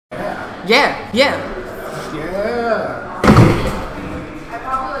Yeah. Yeah. I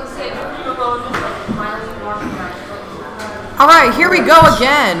probably like say All right, here we go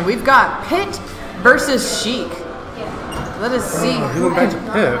again. We've got Pitt versus Sheik. Let us see. Who went back to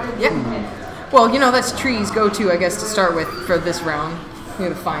Pitt? Yep. Well, you know, that's Tree's go-to, I guess, to start with for this round. Near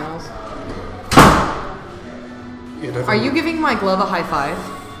the finals. Are you giving my glove a high five?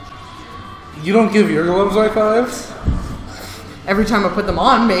 You don't give your gloves high fives? Every time I put them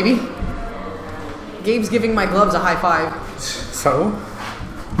on, maybe. Gabe's giving my gloves a high five. So?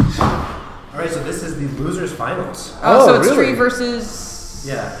 Alright, so this is the losers finals. Oh, so it's really? Tree versus...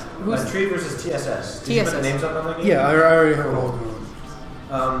 Yeah. Who's Tree versus TSS. Did you put the TSS. names up on that game? Yeah, I already have all of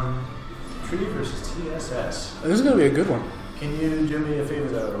them. Tree versus TSS. This is going to be a good one. Can you do me a favor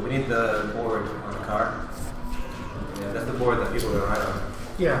though? We need the board on the car. Yeah, that's the board that people are right on.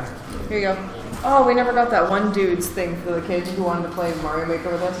 Yeah. Here you go. Oh, we never got that one dude's thing for the kids who wanted to play Mario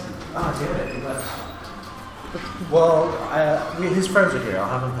Maker with us. Oh, damn it. He left. Well, his friends are here. I'll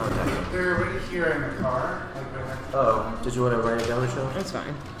have them contact him. They're right here in the car. Oh, did you want to write it down, Michelle? That's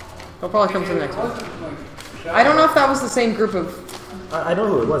fine. They'll probably come to the next one. I don't know if that was the same group of... I know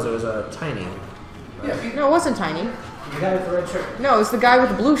who it was. It was Tiny. Yeah. No, it wasn't Tiny. The guy with the red shirt. No, it was the guy with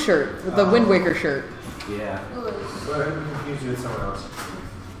the blue shirt, with the Wind Waker shirt. Yeah. Well, I confused you with someone else.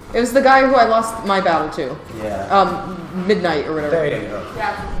 It was the guy who I lost my battle to. Yeah. Midnight or whatever. There you go.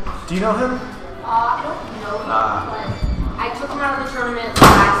 Yeah. Do you know him? I don't know him, but I took him out of the tournament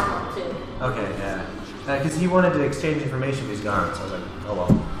last month too. Okay, yeah. Because he wanted to exchange information with his gone, so I was like, oh well.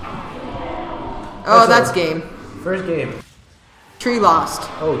 Oh, that's game. First game. Tree lost.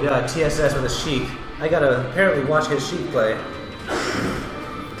 Oh yeah, TSS with a Sheik. I gotta apparently watch his Sheik play.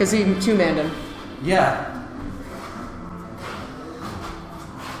 Because he two-manned him. Yeah.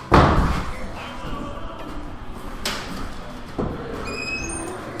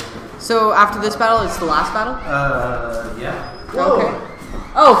 So after this battle, it's the last battle? Yeah. Okay.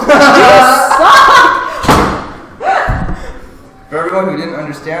 Oh, For everyone who didn't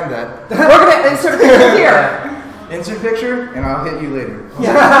understand that, we're gonna insert a picture here. insert picture and I'll hit you later.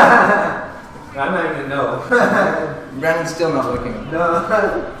 I'm not even know. Brandon's still not looking.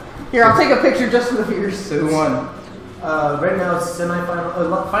 No. Here, I'll take a picture just for the viewers. So who won? Right now it's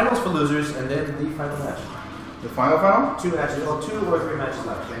semifinal, finals for losers, and then the final match. The final? 2 matches, well, 2 or 3 matches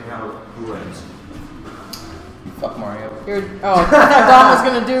left, depending on who wins. Fuck Mario. Here, oh, I thought Dom was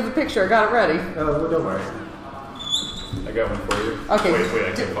gonna do the picture. I got it ready. Oh, well, don't worry. I got one for you. Okay. Wait,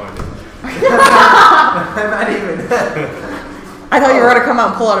 I can't find it. I'm not even. I thought you were gonna come out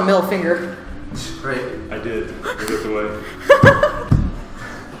and pull out a middle finger. Right. I did. It looked away.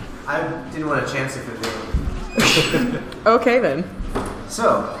 I didn't want to chance it for the Okay then.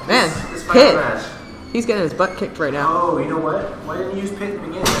 So, Man, this final Pitt. match. He's getting his butt kicked right now. Oh, you know what? Why didn't you use Pitt in the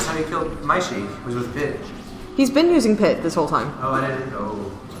beginning? That's how you killed my Sheik, was with Pitt. He's been using Pit this whole time. Oh, I didn't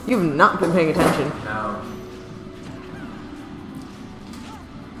know. You've not been paying attention. No.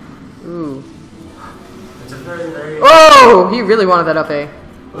 Ooh. It's a very, very... Oh! He really wanted that up A.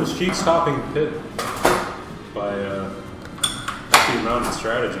 Well, Sheik's stopping Pitt by the amount of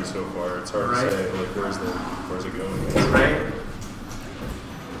strategy so far. It's hard to say, like, where's it going? Right?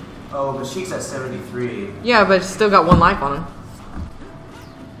 Oh, but Sheik's at 73. Yeah, but still got one life on him.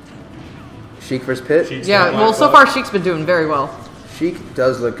 Sheik versus Pitt? Sheik's Yeah, got well, life so left. far Sheik's been doing very well. Sheik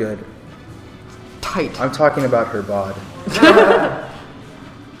does look good. Tight. I'm talking about her bod.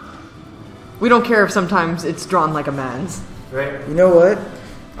 We don't care if sometimes it's drawn like a man's. Right? You know what?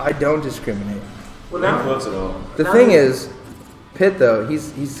 I don't discriminate. Well, Ain't now... close at all. The Now thing he- is, Pitt though,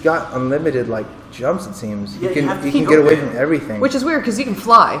 he's got unlimited like jumps. It seems Yeah, he you can have to he can keep get away going. from everything, Which is weird because he can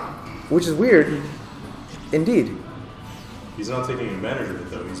fly. which is weird, indeed. He's not taking advantage of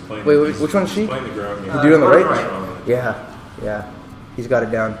it, though. He's playing... Wait, he's- which one's he's Sheik? playing the ground game. The dude on the right? Strongly. Yeah, he's got it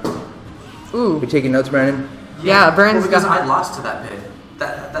down. Ooh. We taking notes, Brandon? Yeah, Brandon's because got... I lost to that Pitt.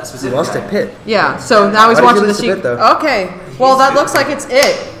 That He specific lost guy. to Pitt. Yeah, so now he's Why did you watching the lose to Sheik. Pitt, though? Okay, well that looks like it's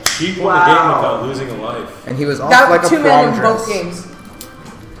it. Sheik won the game without losing a life. And he was off That like a two men prom in dress. both games.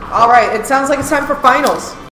 All right, it sounds like it's time for finals.